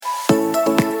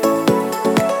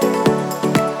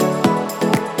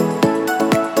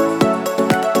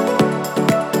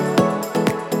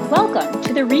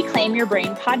Reclaim Your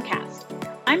Brain podcast.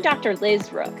 I'm Dr.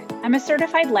 Liz Rook. I'm a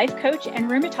certified life coach and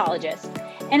rheumatologist,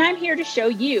 and I'm here to show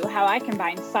you how I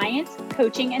combine science,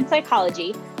 coaching, and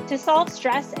psychology to solve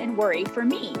stress and worry for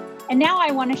me. And now I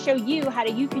want to show you how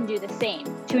you can do the same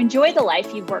to enjoy the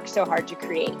life you've worked so hard to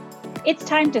create. It's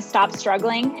time to stop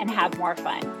struggling and have more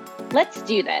fun. Let's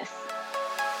do this.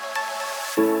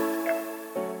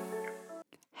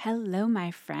 Hello,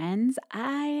 my friends.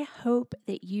 I hope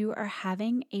that you are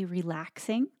having a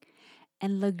relaxing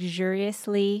and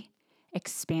luxuriously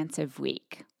expansive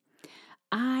week.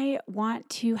 I want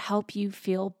to help you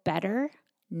feel better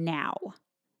now.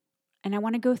 And I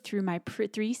want to go through my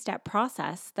 3-step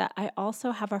process that I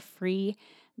also have a free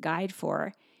guide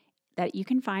for that you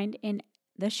can find in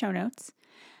the show notes.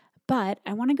 But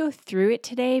I want to go through it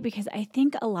today because I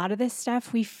think a lot of this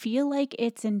stuff, we feel like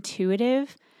it's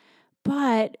intuitive,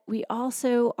 but we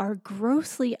also are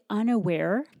grossly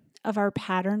unaware of our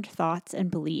patterned thoughts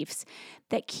and beliefs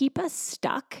that keep us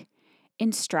stuck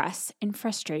in stress, in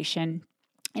frustration,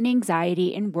 in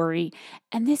anxiety, and worry.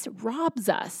 And this robs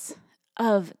us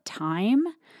of time,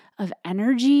 of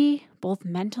energy, both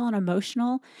mental and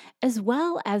emotional, as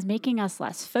well as making us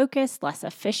less focused, less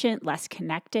efficient, less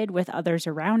connected with others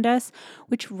around us,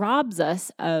 which robs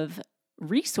us of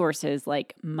resources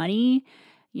like money,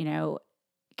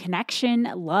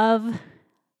 connection, love,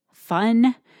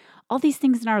 fun, all these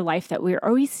things in our life that we're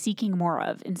always seeking more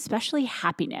of, and especially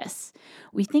happiness.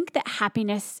 We think that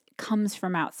happiness comes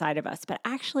from outside of us, but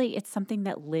actually it's something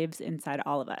that lives inside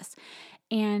all of us.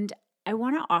 And I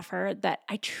want to offer that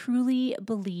I truly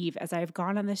believe, as I've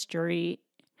gone on this journey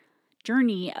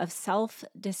of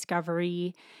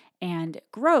self-discovery and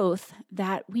growth,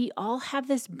 that we all have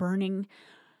this burning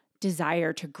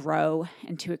desire to grow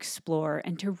and to explore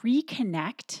and to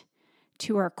reconnect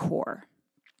to our core.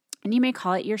 And you may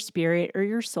call it your spirit or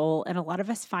your soul, and a lot of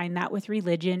us find that with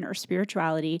religion or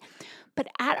spirituality. But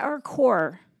at our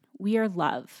core, we are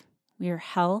love, we are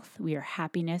health, we are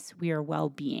happiness, we are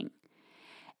well-being.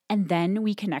 And then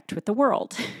we connect with the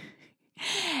world.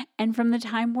 And from the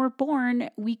time we're born,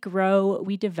 we grow,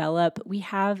 we develop, we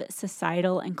have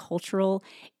societal and cultural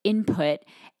input.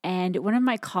 And one of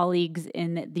my colleagues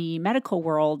in the medical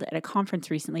world at a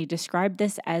conference recently described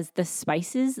this as the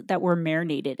spices that we're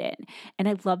marinated in. And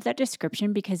I love that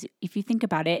description because if you think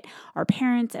about it, our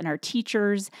parents and our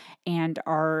teachers and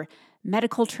our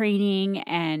medical training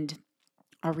and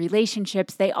our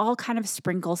relationships, they all kind of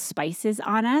sprinkle spices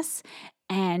on us.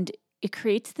 And it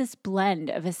creates this blend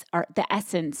of the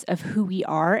essence of who we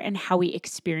are and how we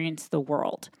experience the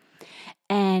world.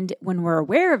 And when we're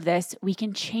aware of this, we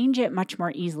can change it much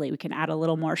more easily. We can add a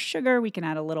little more sugar. We can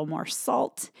add a little more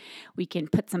salt. We can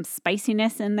put some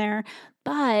spiciness in there.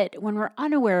 But when we're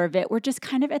unaware of it, we're just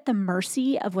kind of at the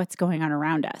mercy of what's going on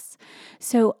around us.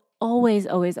 So always,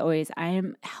 always, always, I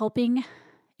am helping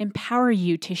empower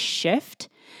you to shift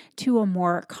to a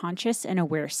more conscious and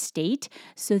aware state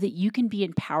so that you can be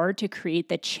empowered to create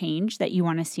the change that you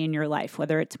want to see in your life,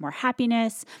 whether it's more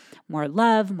happiness, more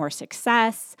love, more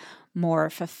success, more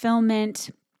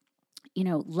fulfillment,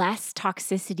 less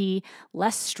toxicity,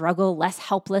 less struggle, less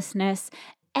helplessness,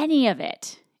 any of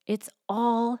it. It's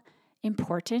all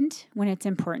important when it's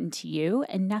important to you,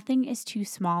 and nothing is too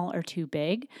small or too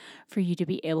big for you to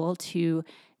be able to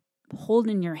hold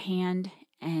in your hand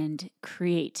and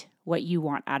create what you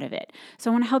want out of it. So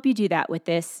I want to help you do that with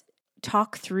this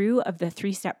talk through of the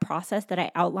 3-step process that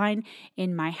I outline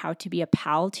in my How to Be a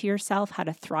Pal to Yourself, How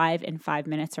to Thrive in 5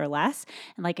 Minutes or Less.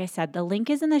 And like I said, the link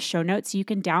is in the show notes so you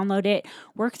can download it,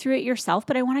 work through it yourself.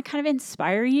 But I want to kind of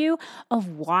inspire you of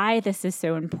why this is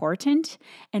so important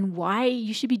and why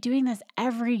you should be doing this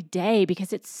every day,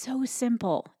 because it's so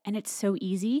simple and it's so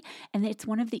easy. And it's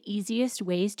one of the easiest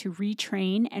ways to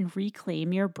retrain and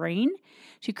reclaim your brain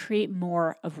to create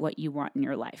more of what you want in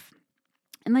your life.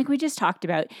 And like we just talked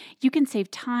about, you can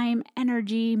save time,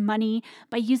 energy, money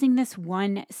by using this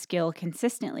one skill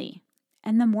consistently.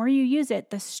 And the more you use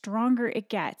it, the stronger it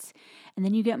gets. And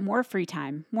then you get more free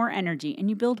time, more energy, and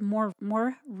you build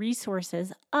more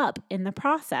resources up in the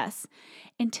process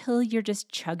until you're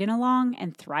just chugging along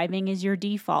and thriving is your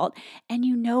default. And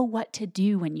you know what to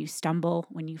do when you stumble,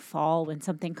 when you fall, when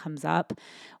something comes up,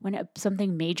 when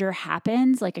something major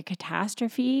happens, like a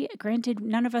catastrophe. Granted,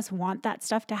 none of us want that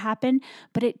stuff to happen,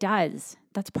 but it does.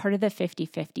 That's part of the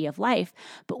 50-50 of life.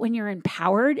 But when you're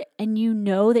empowered and you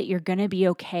know that you're going to be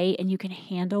okay and you can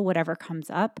handle whatever comes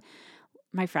up,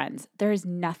 my friends, there is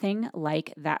nothing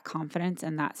like that confidence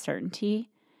and that certainty.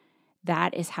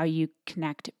 That is how you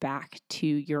connect back to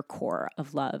your core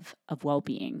of love, of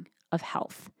well-being, of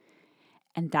health.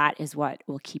 And that is what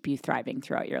will keep you thriving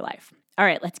throughout your life. All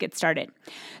right, let's get started.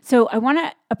 So I want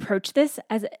to approach this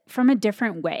from a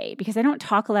different way because I don't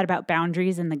talk a lot about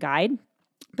boundaries in the guide,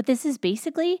 but this is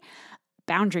basically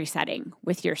boundary setting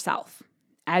with yourself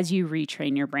as you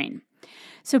retrain your brain.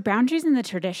 So boundaries in the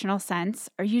traditional sense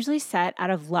are usually set out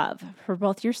of love for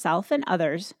both yourself and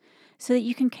others so that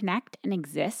you can connect and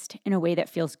exist in a way that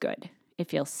feels good. It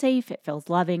feels safe, it feels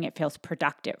loving, it feels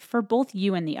productive for both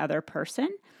you and the other person.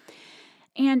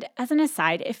 And as an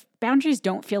aside, if boundaries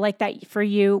don't feel like that for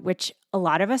you, which a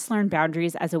lot of us learn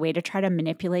boundaries as a way to try to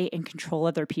manipulate and control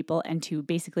other people and to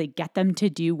basically get them to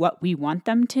do what we want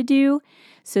them to do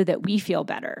so that we feel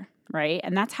better, right?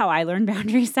 And that's how I learned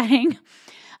boundary setting.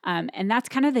 And that's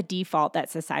kind of the default that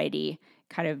society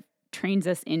kind of trains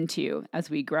us into as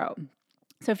we grow.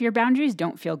 So if your boundaries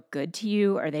don't feel good to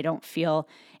you or they don't feel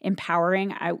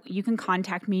empowering, you can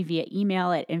contact me via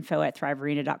email at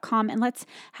info@thrivearena.com and let's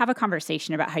have a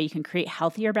conversation about how you can create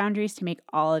healthier boundaries to make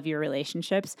all of your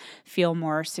relationships feel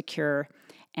more secure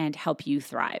and help you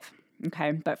thrive.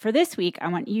 Okay, but for this week, I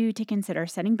want you to consider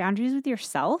setting boundaries with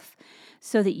yourself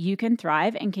so that you can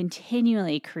thrive and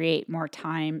continually create more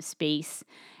time, space,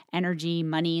 energy,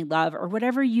 money, love, or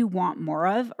whatever you want more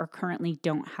of or currently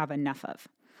don't have enough of.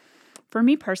 For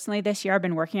me personally, this year, I've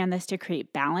been working on this to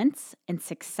create balance and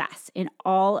success in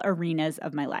all arenas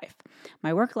of my life,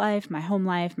 my work life, my home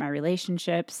life, my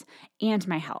relationships, and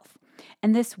my health.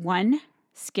 And this one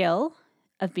skill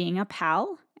of being a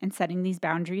pal and setting these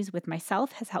boundaries with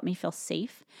myself has helped me feel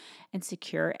safe and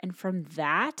secure. And from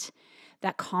that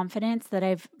confidence that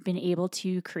I've been able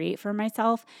to create for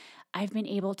myself, I've been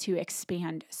able to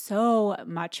expand so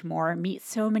much more, meet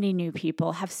so many new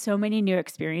people, have so many new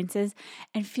experiences,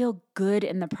 and feel good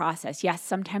in the process. Yes,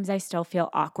 sometimes I still feel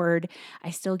awkward. I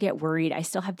still get worried. I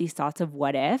still have these thoughts of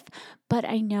what if, but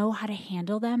I know how to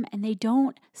handle them and they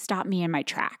don't stop me in my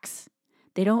tracks.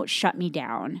 They don't shut me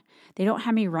down. They don't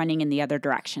have me running in the other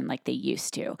direction like they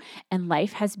used to. And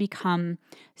life has become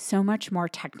so much more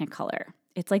technicolor.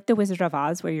 It's like the Wizard of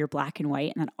Oz where you're black and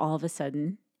white and then all of a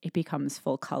sudden it becomes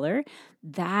full color.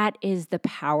 That is the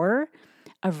power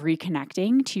of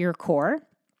reconnecting to your core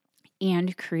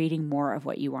and creating more of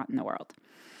what you want in the world.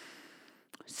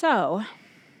 So,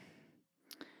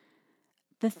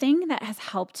 the thing that has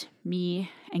helped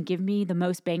me and give me the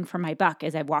most bang for my buck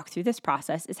as I've walked through this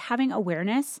process is having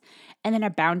awareness and then a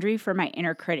boundary for my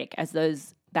inner critic as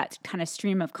that kind of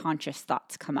stream of conscious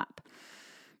thoughts come up.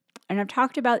 And I've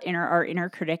talked about our inner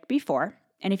critic before.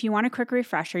 And if you want a quick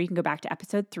refresher, you can go back to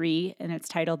episode 3, and it's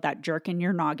titled That Jerk in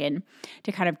Your Noggin,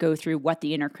 to kind of go through what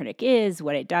the inner critic is,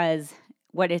 what it does,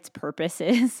 what its purpose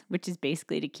is, which is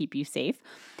basically to keep you safe,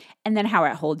 and then how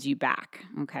it holds you back,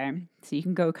 okay? So you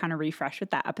can go kind of refresh with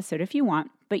that episode if you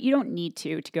want, but you don't need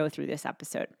to go through this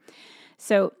episode.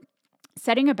 So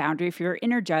setting a boundary for your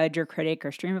inner judge or critic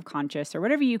or stream of conscious or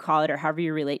whatever you call it or however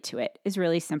you relate to it is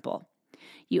really simple.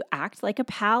 You act like a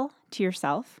pal to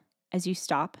yourself as you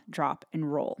stop, drop,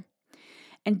 and roll.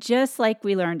 And just like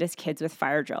we learned as kids with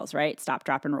fire drills, right? Stop,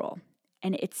 drop, and roll.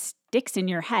 And it sticks in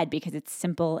your head because it's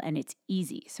simple and it's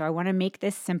easy. So I want to make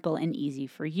this simple and easy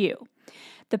for you.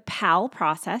 The PAL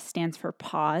process stands for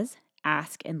pause,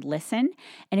 ask, and listen.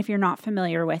 And if you're not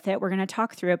familiar with it, we're going to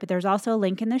talk through it, but there's also a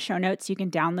link in the show notes. You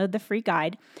can download the free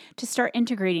guide to start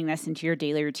integrating this into your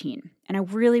daily routine. And I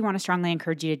really want to strongly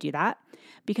encourage you to do that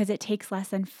because it takes less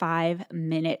than 5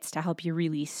 minutes to help you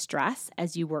release stress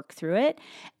as you work through it.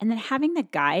 And then having the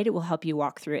guide will help you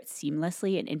walk through it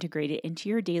seamlessly and integrate it into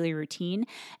your daily routine.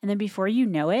 And then before you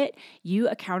know it, you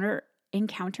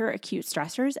encounter acute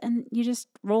stressors and you just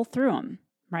roll through them,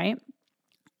 right?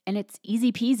 And it's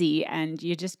easy peasy and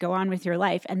you just go on with your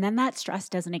life. And then that stress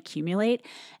doesn't accumulate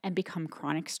and become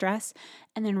chronic stress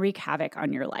and then wreak havoc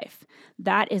on your life.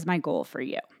 That is my goal for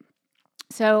you.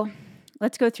 So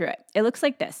let's go through it. It looks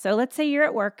like this. So let's say you're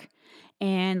at work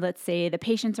and let's say the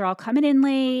patients are all coming in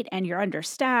late and you're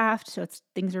understaffed. So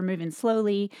things are moving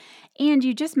slowly. And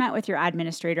you just met with your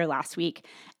administrator last week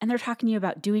and they're talking to you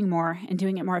about doing more and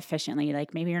doing it more efficiently.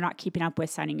 Like maybe you're not keeping up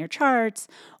with signing your charts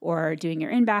or doing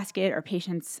your in-basket, or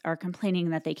patients are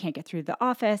complaining that they can't get through the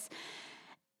office.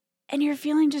 And you're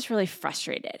feeling just really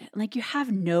frustrated. Like you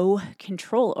have no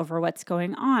control over what's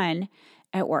going on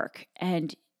at work.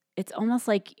 And it's almost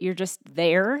like you're just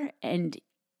there and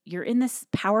you're in this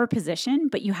power position,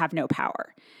 but you have no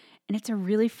power. And it's a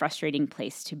really frustrating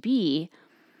place to be.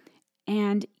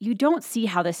 And you don't see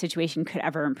how this situation could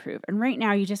ever improve. And right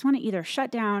now, you just want to either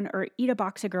shut down or eat a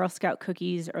box of Girl Scout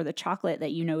cookies or the chocolate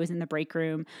that you know is in the break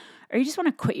room, or you just want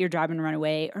to quit your job and run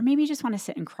away, or maybe you just want to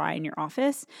sit and cry in your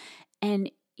office. And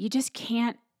you just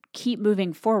can't keep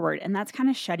moving forward. And that's kind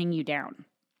of shutting you down.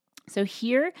 So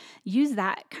here, use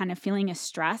that kind of feeling of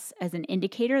stress as an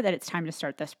indicator that it's time to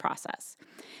start this process.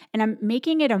 And I'm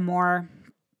making it a more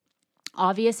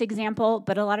obvious example,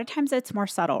 but a lot of times it's more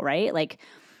subtle, right? Like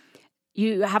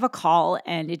you have a call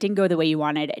and it didn't go the way you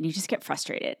wanted and you just get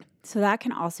frustrated. So that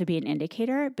can also be an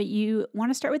indicator, but you want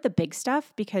to start with the big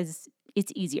stuff because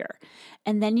it's easier.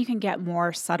 And then you can get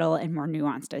more subtle and more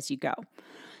nuanced as you go.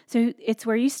 So it's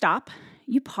where you stop,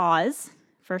 you pause,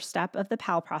 first step of the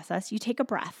PAL process, you take a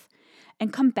breath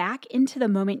and come back into the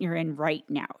moment you're in right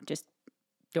now. Just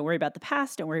don't worry about the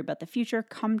past, don't worry about the future,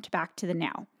 come back to the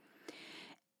now.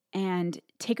 And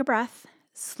take a breath,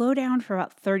 slow down for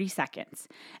about 30 seconds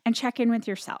and check in with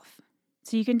yourself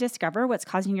so you can discover what's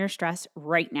causing your stress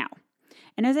right now.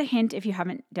 And as a hint, if you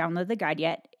haven't downloaded the guide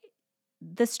yet,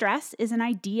 the stress is an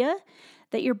idea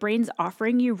that your brain's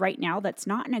offering you right now that's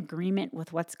not in agreement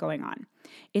with what's going on.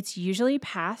 It's usually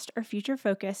past or future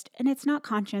focused, and it's not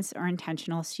conscious or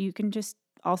intentional, so you can just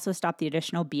also stop the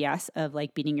additional BS of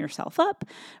like beating yourself up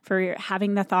for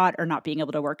having the thought or not being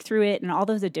able to work through it and all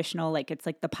those additional, like it's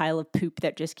like the pile of poop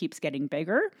that just keeps getting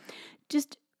bigger.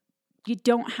 Just you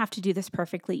don't have to do this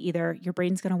perfectly either. Your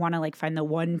brain's going to want to like find the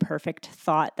one perfect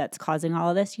thought that's causing all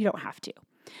of this. You don't have to.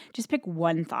 Just pick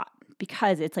one thought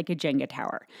because it's like a Jenga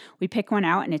tower. We pick one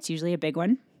out and it's usually a big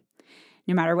one.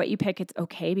 No matter what you pick, it's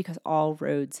okay because all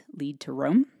roads lead to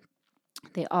Rome.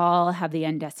 They all have the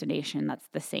end destination that's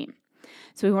the same.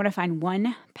 So we want to find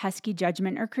one pesky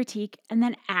judgment or critique and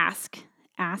then ask.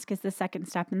 Ask is the second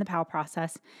step in the PAL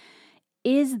process.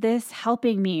 Is this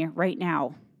helping me right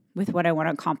now with what I want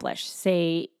to accomplish?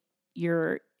 Say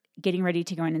you're getting ready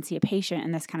to go in and see a patient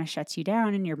and this kind of shuts you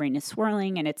down and your brain is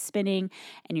swirling and it's spinning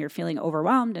and you're feeling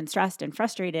overwhelmed and stressed and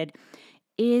frustrated.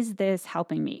 Is this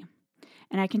helping me?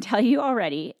 And I can tell you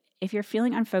already, if you're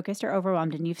feeling unfocused or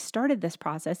overwhelmed and you've started this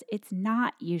process, it's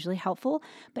not usually helpful,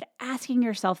 but asking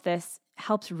yourself this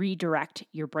helps redirect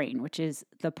your brain, which is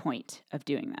the point of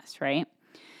doing this, right?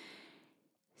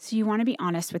 So you want to be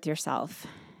honest with yourself.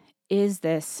 Is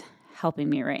this helping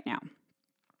me right now?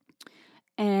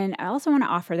 And I also want to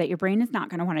offer that your brain is not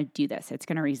going to want to do this. It's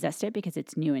going to resist it because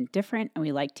it's new and different, and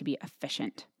we like to be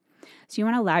efficient. So you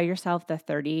want to allow yourself the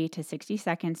 30 to 60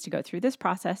 seconds to go through this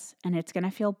process, and it's going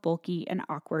to feel bulky and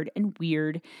awkward and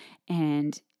weird.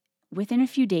 And within a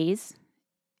few days,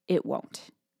 it won't.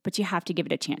 But you have to give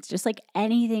it a chance. Just like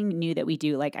anything new that we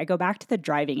do, like I go back to the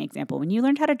driving example. When you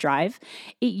learned how to drive,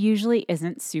 it usually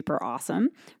isn't super awesome.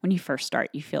 When you first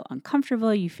start, you feel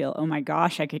uncomfortable. You feel, oh my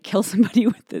gosh, I could kill somebody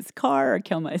with this car or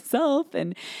kill myself.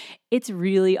 And it's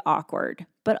really awkward.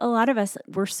 But a lot of us,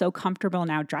 we're so comfortable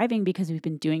now driving because we've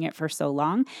been doing it for so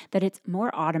long that it's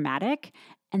more automatic.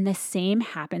 And the same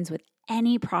happens with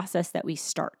any process that we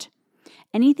start.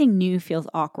 Anything new feels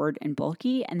awkward and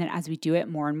bulky, and then as we do it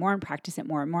more and more and practice it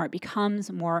more and more, it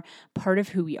becomes more part of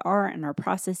who we are and our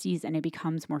processes, and it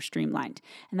becomes more streamlined.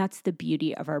 And that's the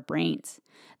beauty of our brains.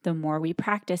 The more we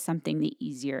practice something, the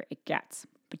easier it gets.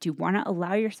 But you want to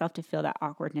allow yourself to feel that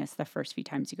awkwardness the first few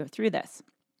times you go through this.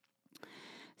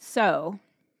 So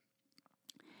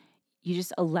you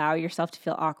just allow yourself to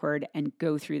feel awkward and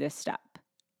go through this step.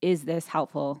 Is this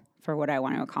helpful for what I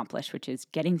want to accomplish, which is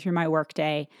getting through my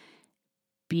workday,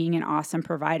 being an awesome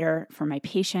provider for my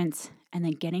patients, and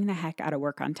then getting the heck out of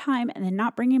work on time, and then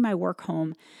not bringing my work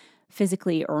home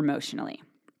physically or emotionally.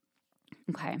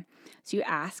 Okay, so you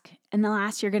ask, and then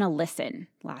last, you're going to listen,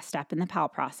 last step in the PAL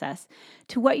process,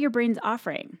 to what your brain's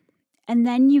offering. And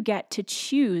then you get to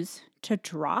choose to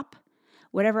drop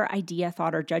whatever idea,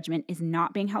 thought, or judgment is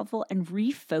not being helpful and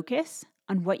refocus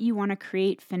on what you want to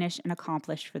create, finish, and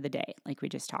accomplish for the day, like we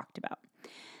just talked about.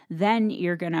 Then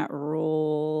you're going to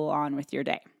roll on with your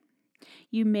day.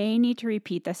 You may need to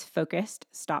repeat this focused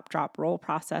stop, drop, roll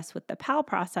process with the PAL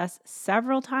process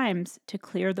several times to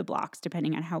clear the blocks,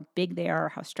 depending on how big they are or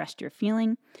how stressed you're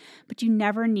feeling. But you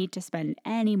never need to spend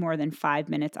any more than 5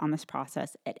 minutes on this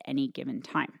process at any given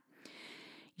time.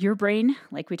 Your brain,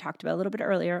 like we talked about a little bit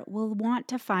earlier, will want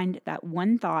to find that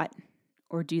one thought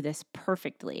or do this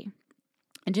perfectly.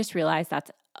 And just realize that's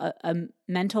a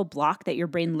mental block that your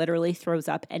brain literally throws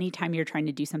up anytime you're trying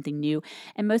to do something new.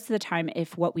 And most of the time,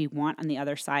 if what we want on the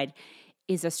other side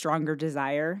is a stronger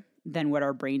desire than what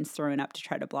our brain's throwing up to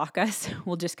try to block us,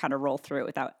 we'll just kind of roll through it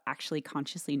without actually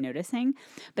consciously noticing.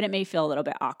 But it may feel a little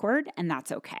bit awkward, and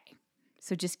that's okay.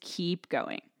 So just keep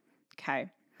going, okay?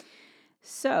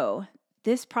 So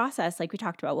this process, like we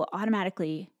talked about, will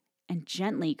automatically and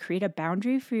gently create a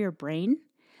boundary for your brain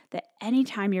that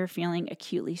anytime you're feeling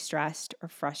acutely stressed or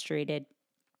frustrated,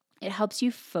 it helps you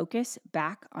focus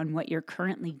back on what you're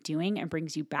currently doing and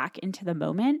brings you back into the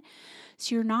moment.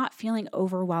 So you're not feeling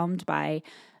overwhelmed by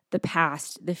the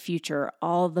past, the future,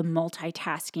 all the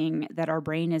multitasking that our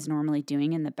brain is normally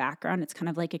doing in the background. It's kind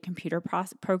of like a computer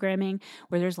programming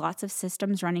where there's lots of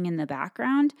systems running in the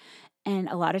background. And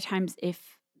a lot of times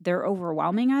if they're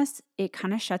overwhelming us, it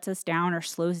kind of shuts us down or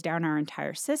slows down our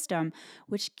entire system,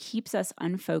 which keeps us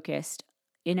unfocused,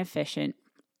 inefficient,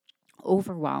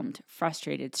 overwhelmed,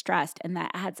 frustrated, stressed, and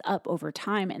that adds up over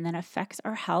time and then affects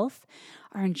our health,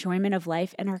 our enjoyment of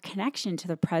life, and our connection to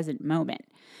the present moment.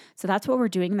 So that's what we're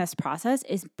doing in this process,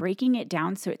 is breaking it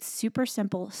down so it's super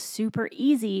simple, super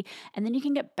easy, and then you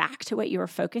can get back to what you were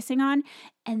focusing on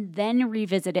and then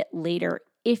revisit it later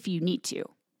if you need to.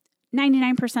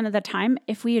 99% of the time,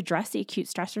 if we address the acute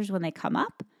stressors when they come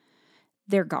up,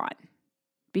 they're gone.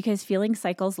 Because feeling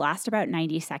cycles last about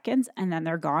 90 seconds and then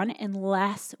they're gone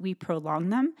unless we prolong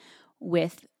them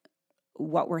with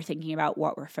what we're thinking about,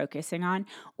 what we're focusing on,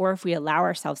 or if we allow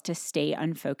ourselves to stay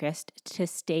unfocused, to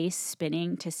stay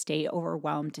spinning, to stay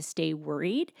overwhelmed, to stay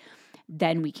worried,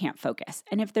 then we can't focus.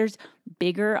 And if there's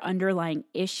bigger underlying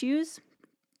issues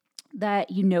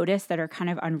that you notice that are kind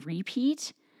of on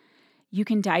repeat, you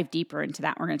can dive deeper into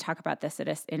that. We're going to talk about this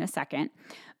in a second.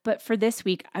 But for this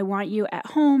week, I want you at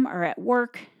home or at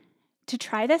work to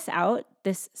try this out,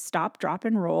 this stop, drop,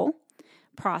 and roll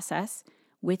process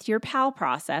with your PAL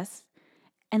process.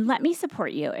 And let me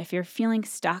support you. If you're feeling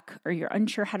stuck or you're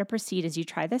unsure how to proceed as you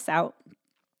try this out,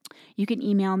 you can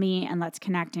email me and let's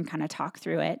connect and kind of talk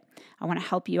through it. I want to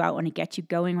help you out. I want to get you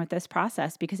going with this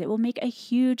process because it will make a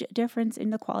huge difference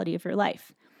in the quality of your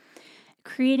life.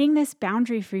 Creating this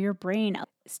boundary for your brain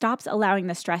stops allowing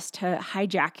the stress to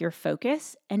hijack your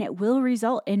focus, and it will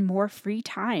result in more free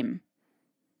time,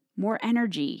 more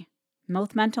energy,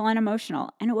 both mental and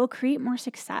emotional, and it will create more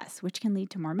success, which can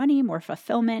lead to more money, more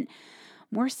fulfillment,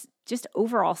 more just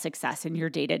overall success in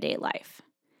your day-to-day life.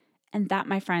 And that,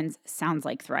 my friends, sounds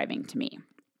like thriving to me.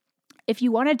 If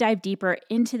you want to dive deeper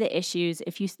into the issues,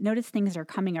 if you notice things are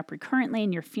coming up recurrently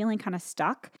and you're feeling kind of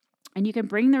stuck, and you can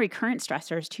bring the recurrent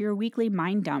stressors to your weekly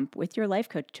mind dump with your life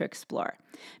coach to explore,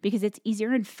 because it's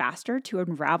easier and faster to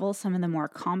unravel some of the more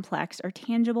complex or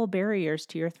tangible barriers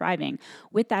to your thriving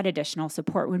with that additional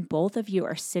support when both of you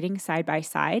are sitting side by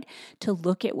side to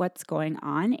look at what's going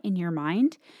on in your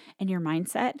mind and your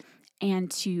mindset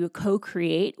and to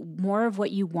co-create more of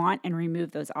what you want and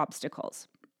remove those obstacles.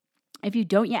 If you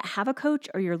don't yet have a coach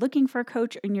or you're looking for a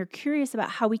coach and you're curious about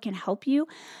how we can help you,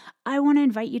 I want to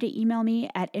invite you to email me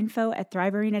at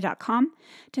info@thrivearena.com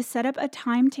to set up a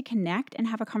time to connect and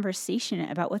have a conversation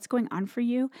about what's going on for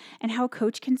you and how a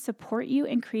coach can support you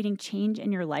in creating change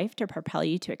in your life to propel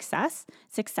you to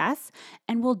success.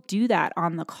 And we'll do that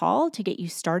on the call to get you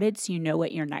started so you know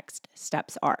what your next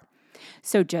steps are.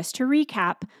 So just to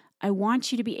recap, I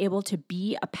want you to be able to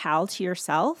be a pal to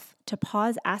yourself, to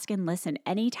pause, ask, and listen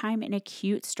anytime an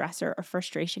acute stressor or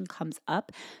frustration comes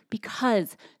up,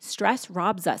 because stress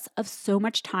robs us of so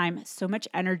much time, so much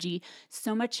energy,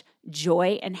 so much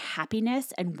joy and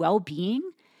happiness and well-being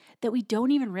that we don't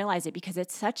even realize it because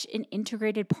it's such an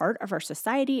integrated part of our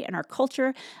society and our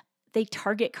culture. They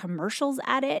target commercials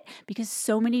at it because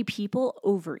so many people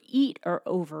overeat or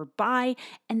overbuy,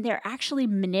 and they're actually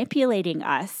manipulating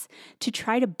us to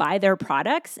try to buy their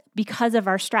products because of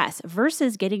our stress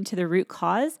versus getting to the root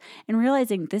cause and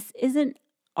realizing this isn't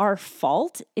our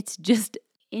fault. It's just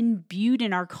imbued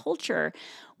in our culture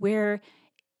where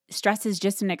stress is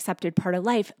just an accepted part of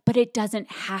life, but it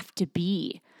doesn't have to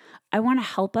be. I want to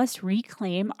help us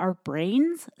reclaim our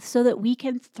brains so that we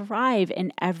can thrive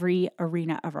in every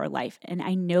arena of our life. And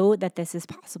I know that this is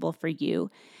possible for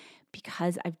you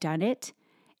because I've done it.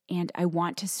 And I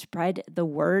want to spread the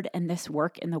word and this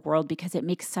work in the world because it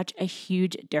makes such a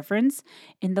huge difference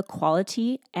in the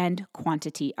quality and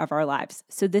quantity of our lives.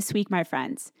 So this week, my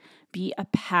friends, be a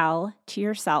pal to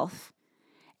yourself.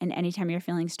 And anytime you're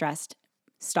feeling stressed,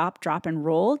 stop, drop, and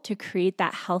roll to create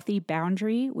that healthy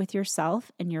boundary with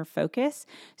yourself and your focus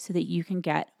so that you can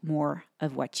get more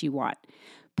of what you want.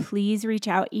 Please reach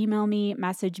out, email me,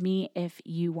 message me if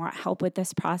you want help with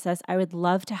this process. I would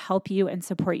love to help you and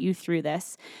support you through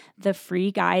this. The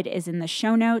free guide is in the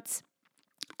show notes.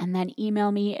 And then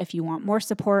email me if you want more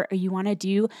support or you want to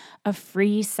do a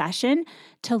free session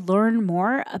to learn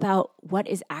more about what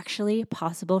is actually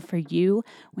possible for you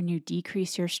when you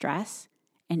decrease your stress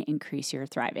and increase your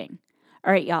thriving.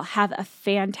 All right, y'all, have a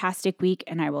fantastic week,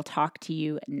 and I will talk to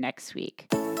you next week.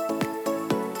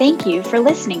 Thank you for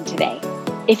listening today.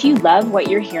 If you love what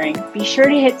you're hearing, be sure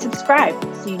to hit subscribe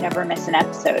so you never miss an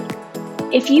episode.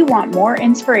 If you want more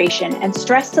inspiration and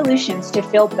stress solutions to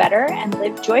feel better and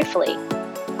live joyfully,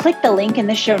 click the link in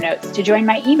the show notes to join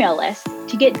my email list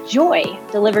to get joy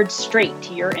delivered straight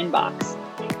to your inbox.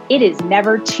 It is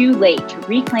never too late to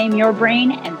reclaim your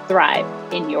brain and thrive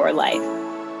in your life.